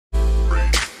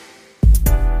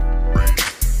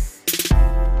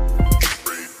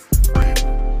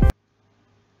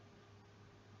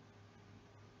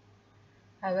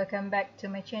Hi, welcome back to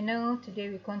my channel. Today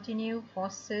we continue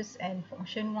forces and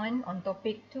function 1 on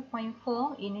topic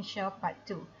 2.4 inertia part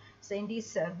 2. So in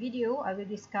this video I will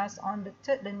discuss on the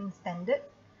third learning standard,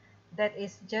 that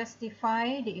is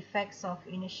justify the effects of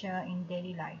inertia in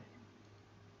daily life.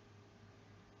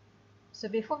 So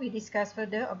before we discuss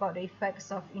further about the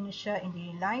effects of inertia in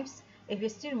daily lives, if you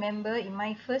still remember, in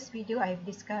my first video I have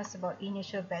discussed about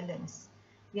inertial balance.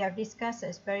 We have discussed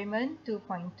experiment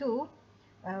 2.2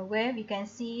 where we can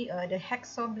see the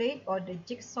hacksaw blade or the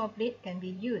jigsaw blade can be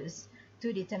used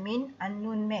to determine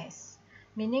unknown mass,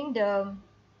 meaning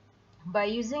by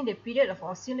using the period of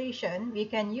oscillation we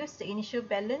can use the inertial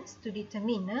balance to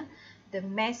determine the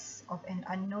mass of an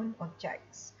unknown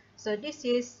object. So this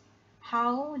is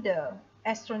how the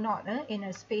astronaut in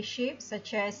a spaceship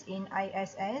such as in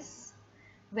ISS,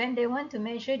 when they want to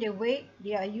measure the weight,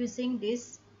 they are using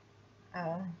this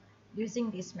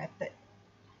method.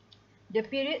 The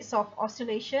periods of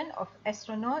oscillation of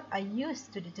astronaut are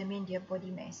used to determine their body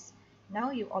mass.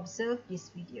 Now you observe this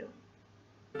video.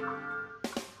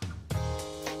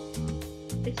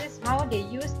 This is how they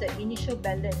use the inertial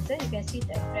balance. You can see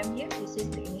the diagram here. This is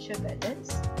the inertial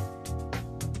balance.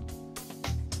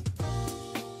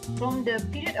 From the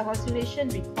period of oscillation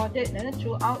recorded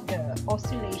throughout the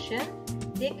oscillation,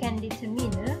 they can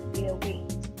determine their weight.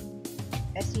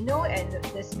 As you know, at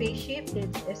the spaceship,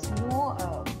 there's no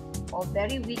or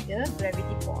very weak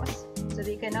gravity force, so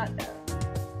they cannot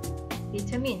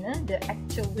determine the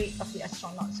actual weight of the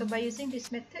astronaut. So by using this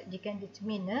method, you can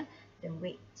determine the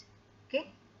weight.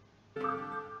 Okay.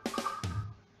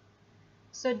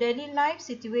 So daily life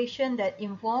situation that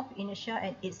involve inertia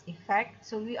and its effect.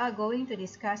 So we are going to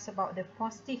discuss about the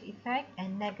positive effect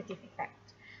and negative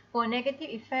effect. For negative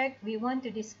effect, we want to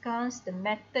discuss the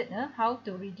method how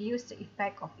to reduce the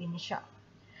effect of inertia.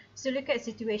 So look at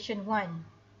situation 1.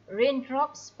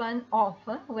 Raindrops spun off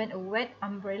when a wet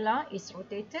umbrella is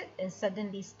rotated and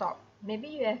suddenly stop. Maybe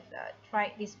you have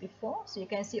tried this before. So you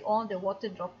can see all the water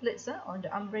droplets on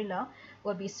the umbrella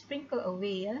will be sprinkled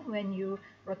away when you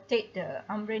rotate the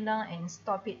umbrella and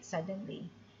stop it suddenly.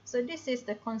 So this is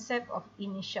the concept of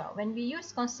inertia. When we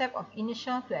use concept of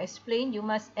inertia to explain, you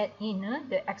must add in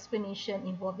the explanation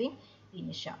involving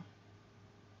inertia.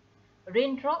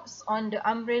 Raindrops on the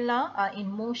umbrella are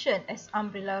in motion as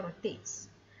umbrella rotates.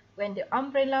 When the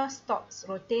umbrella stops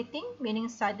rotating, meaning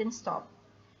sudden stop,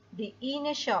 the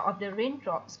inertia of the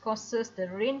raindrops causes the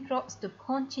raindrops to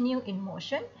continue in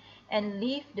motion and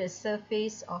leave the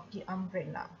surface of the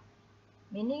umbrella.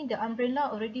 Meaning the umbrella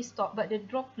already stopped, but the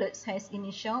droplets has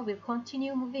inertia will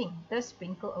continue moving, thus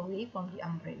sprinkle away from the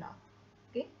umbrella.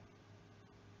 Okay.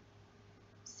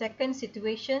 Second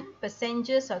situation,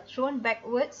 passengers are thrown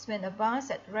backwards when a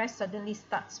bus at rest suddenly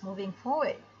starts moving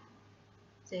forward.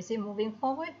 So you say moving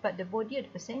forward, but the body of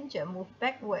the passenger moved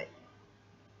backward.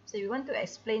 So we want to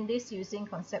explain this using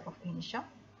concept of inertia.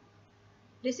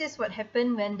 This is what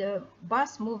happened when the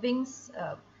bus moving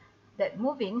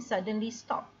suddenly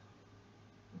stopped.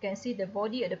 You can see the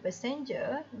body of the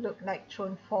passenger look like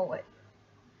thrown forward.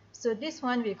 So this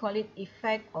one we call it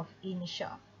effect of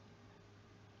inertia.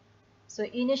 So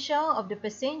inertia of the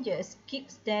passengers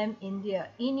keeps them in their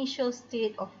initial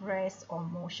state of rest or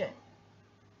motion.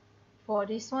 For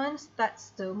this one starts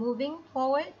to moving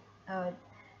forward.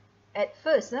 At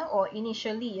first or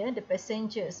initially, the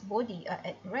passenger's body are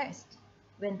at rest.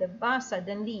 When the bus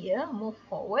suddenly move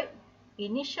forward,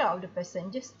 inertia of the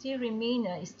passenger still remain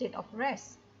in a state of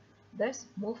rest, thus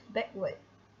move backward.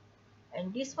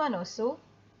 And this one also,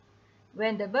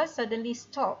 when the bus suddenly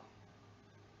stop,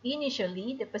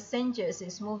 initially the passengers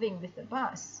is moving with the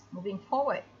bus, moving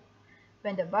forward.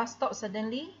 When the bus stops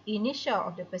suddenly, inertia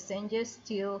of the passengers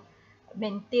still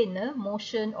maintain a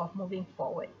motion of moving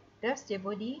forward. Thus their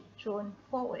body thrown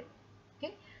forward.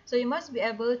 Okay, so you must be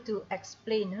able to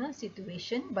explain a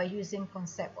situation by using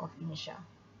concept of inertia.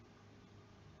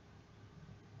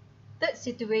 Third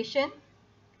situation,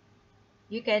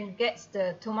 you can get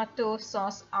the tomato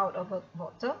sauce out of a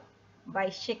bottle by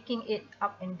shaking it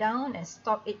up and down and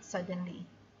stop it suddenly.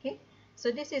 Okay,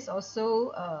 so this is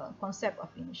also a concept of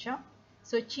inertia.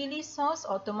 So chili sauce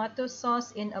or tomato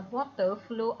sauce in a bottle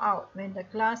flow out when the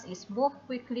glass is moved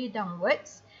quickly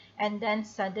downwards and then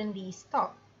suddenly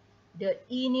stop. The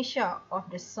inertia of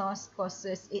the sauce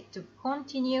causes it to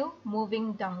continue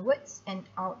moving downwards and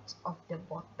out of the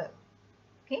bottle.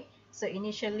 Okay, so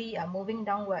initially moving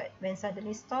downward, when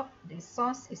suddenly stop, the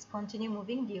sauce is continue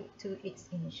moving due to its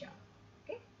inertia.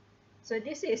 Okay, so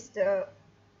this is the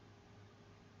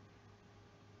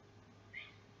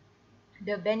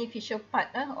beneficial part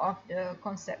of the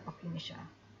concept of inertia.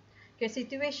 Okay,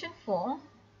 situation 4.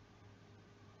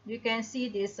 You can see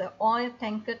these oil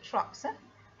tanker trucks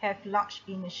have large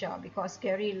inertia because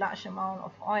carry large amount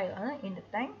of oil in the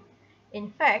tank. In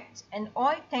fact, an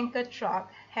oil tanker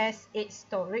truck has its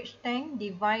storage tank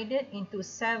divided into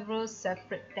several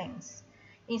separate tanks.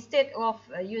 Instead of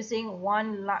using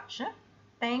one large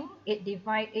tank, it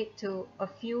divides it to a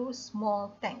few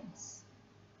small tanks.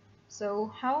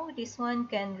 So how this one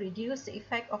can reduce the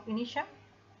effect of inertia?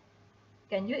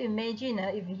 Can you imagine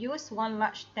if you use one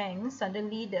large tank,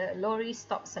 suddenly the lorry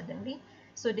stops suddenly?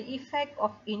 So the effect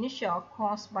of inertia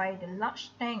caused by the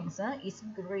large tanks is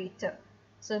greater.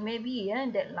 So maybe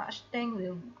that large tank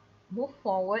will move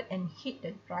forward and hit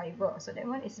the driver. So that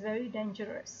one is very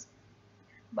dangerous.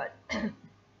 But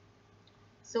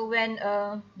so when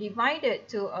divided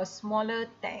to a smaller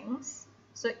tanks,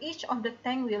 so each of the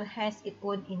tank will has its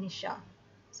own inertia.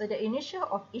 So the inertia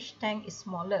of each tank is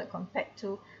smaller compared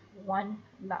to one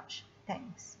large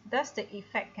tanks. Thus the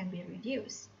effect can be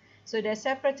reduced. So the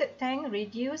separated tank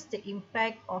reduce the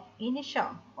impact of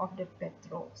inertia of the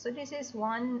petrol. So this is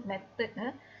one method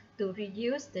to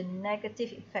reduce the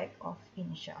negative effect of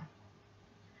inertia.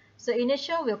 So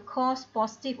inertia will cause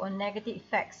positive or negative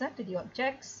effects to the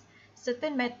objects.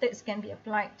 Certain methods can be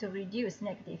applied to reduce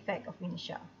negative effect of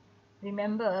inertia.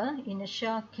 Remember,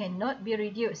 inertia cannot be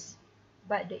reduced,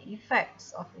 but the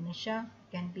effects of inertia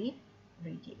can be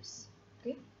reduced.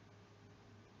 Okay.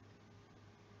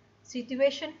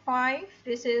 Situation 5,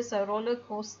 this is a roller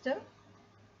coaster.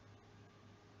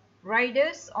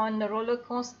 Riders on the roller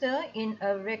coaster in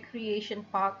a recreation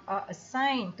park are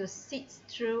assigned to sit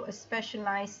through a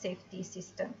specialized safety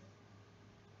system.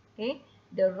 Okay,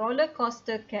 the roller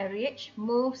coaster carriage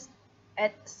moves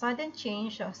at sudden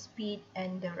change of speed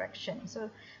and direction. So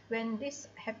when this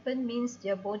happens, means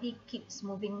their body keeps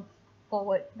moving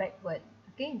forward, backward,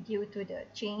 okay, due to the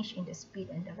change in the speed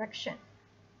and direction.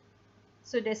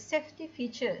 So the safety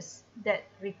features that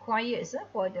requires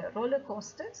for the roller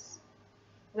coasters,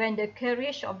 when the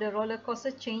carriage of the roller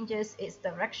coaster changes its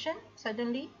direction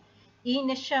suddenly,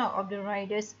 inertia of the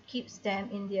riders keeps them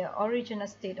in their original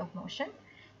state of motion.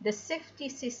 The safety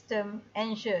system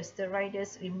ensures the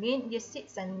riders remain in their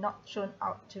seats and not thrown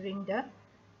out during the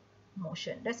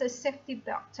motion. There's a safety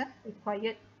belt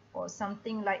required, or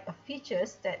something like a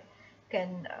features that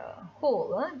can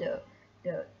hold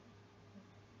the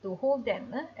to hold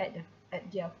them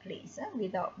at their place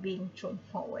without being thrown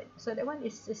forward. So that one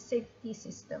is the safety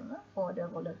system for the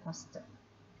roller coaster.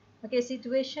 Okay,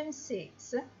 situation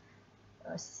 6,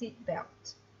 seat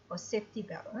belt or safety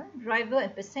belt. Driver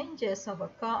and passengers of a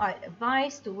car are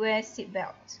advised to wear seat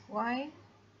belts. Why?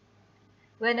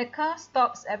 When a car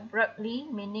stops abruptly,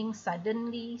 meaning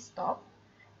suddenly stop,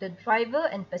 the driver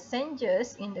and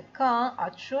passengers in the car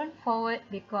are thrown forward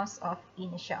because of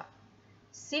inertia.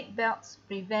 Seat belts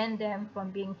prevent them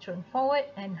from being thrown forward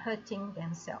and hurting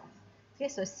themselves. Okay,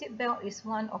 so seat belt is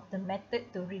one of the methods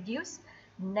to reduce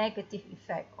negative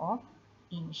effect of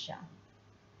inertia.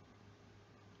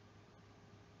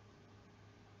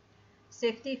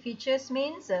 Safety features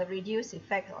means reduce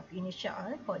effect of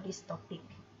inertia for this topic.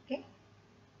 Okay.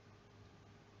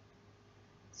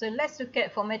 So let's look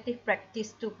at formative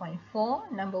practice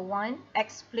 2.4. Number 1,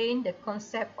 explain the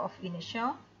concept of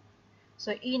inertia.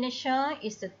 So inertia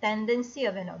is the tendency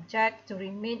of an object to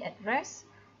remain at rest,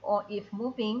 or if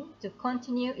moving, to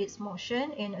continue its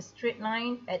motion in a straight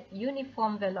line at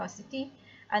uniform velocity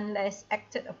unless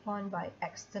acted upon by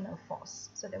external force.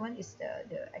 So that one is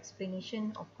the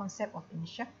explanation of concept of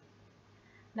inertia.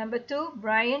 Number 2,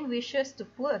 Brian wishes to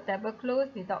pull a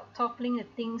tablecloth without toppling the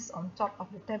things on top of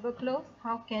the tablecloth.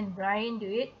 How can Brian do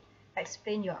it?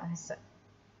 Explain your answer.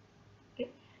 Okay,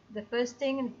 the first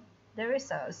thing, there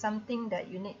is something that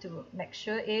you need to make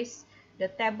sure is the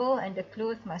table and the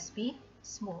cloth must be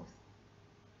smooth.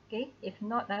 Okay, if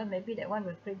not, maybe that one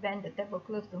will prevent the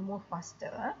tablecloth to move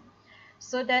faster.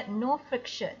 So that no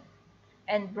friction.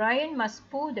 And Brian must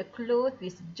pull the cloth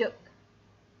with jerk.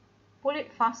 Pull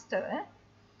it faster.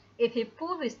 If he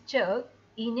pull with jerk,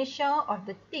 inertia of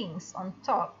the things on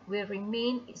top will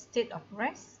remain in state of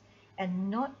rest and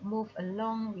not move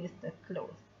along with the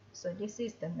cloth. So this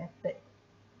is the method.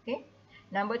 Okay.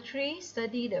 Number 3,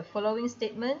 study the following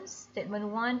statements. Statement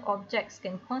 1, objects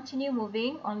can continue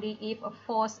moving only if a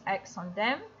force acts on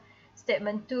them.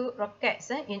 Statement 2, rockets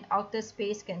in outer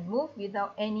space can move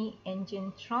without any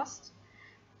engine thrust.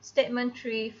 Statement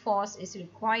 3, force is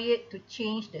required to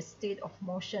change the state of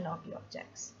motion of the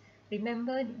objects.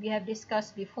 Remember, we have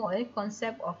discussed before the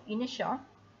concept of inertia.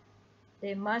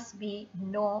 There must be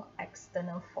no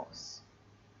external force,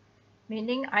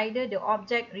 meaning either the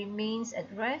object remains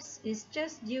at rest is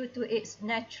just due to its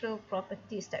natural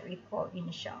properties that we call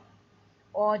inertia,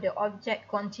 or the object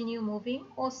continue moving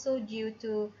also due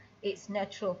to its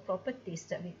natural properties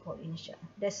that we call inertia.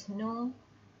 There's no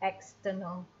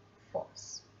external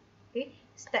force. Okay,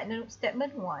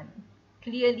 statement 1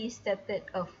 clearly stated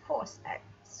a force act.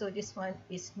 So this one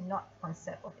is not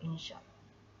concept of inertia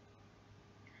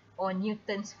or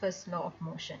Newton's first law of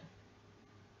motion.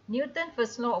 Newton's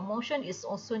first law of motion is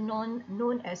also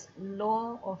known as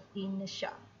law of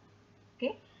inertia.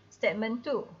 Okay. Statement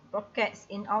 2. Rockets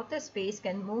in outer space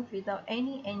can move without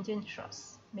any engine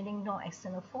thrust, meaning no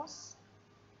external force.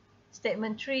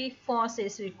 Statement 3. Force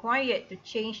is required to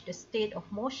change the state of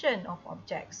motion of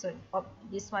objects. So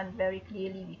this one very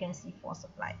clearly we can see force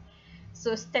applied.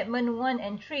 So statement 1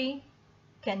 and 3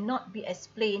 cannot be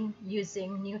explained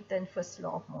using Newton's first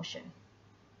law of motion.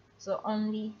 So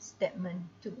only statement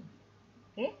 2.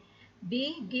 Okay.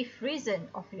 B. Give reason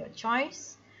of your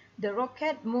choice. The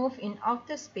rocket moved in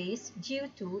outer space due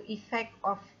to effect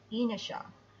of inertia,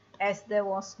 as there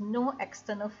was no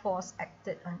external force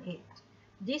acted on it.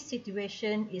 This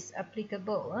situation is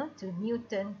applicable to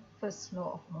Newton's first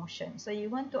law of motion. So you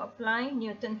want to apply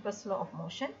Newton's first law of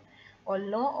motion or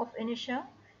law of inertia,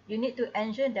 you need to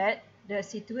ensure that the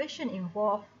situation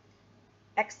involved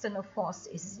external force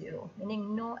is 0,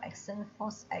 meaning no external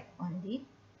force act on the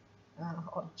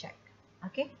object.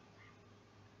 Okay,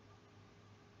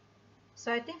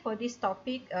 so I think for this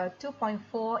topic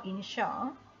 2.4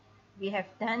 inertia we have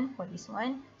done for this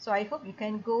one. So I hope you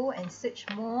can go and search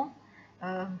more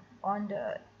on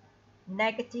the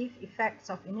negative effects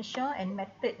of inertia and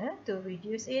method to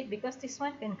reduce it, because this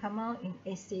one can come out in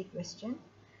essay question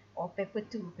or paper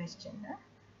 2 question.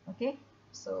 Okay,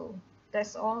 so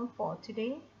that's all for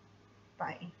today.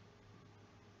 Bye.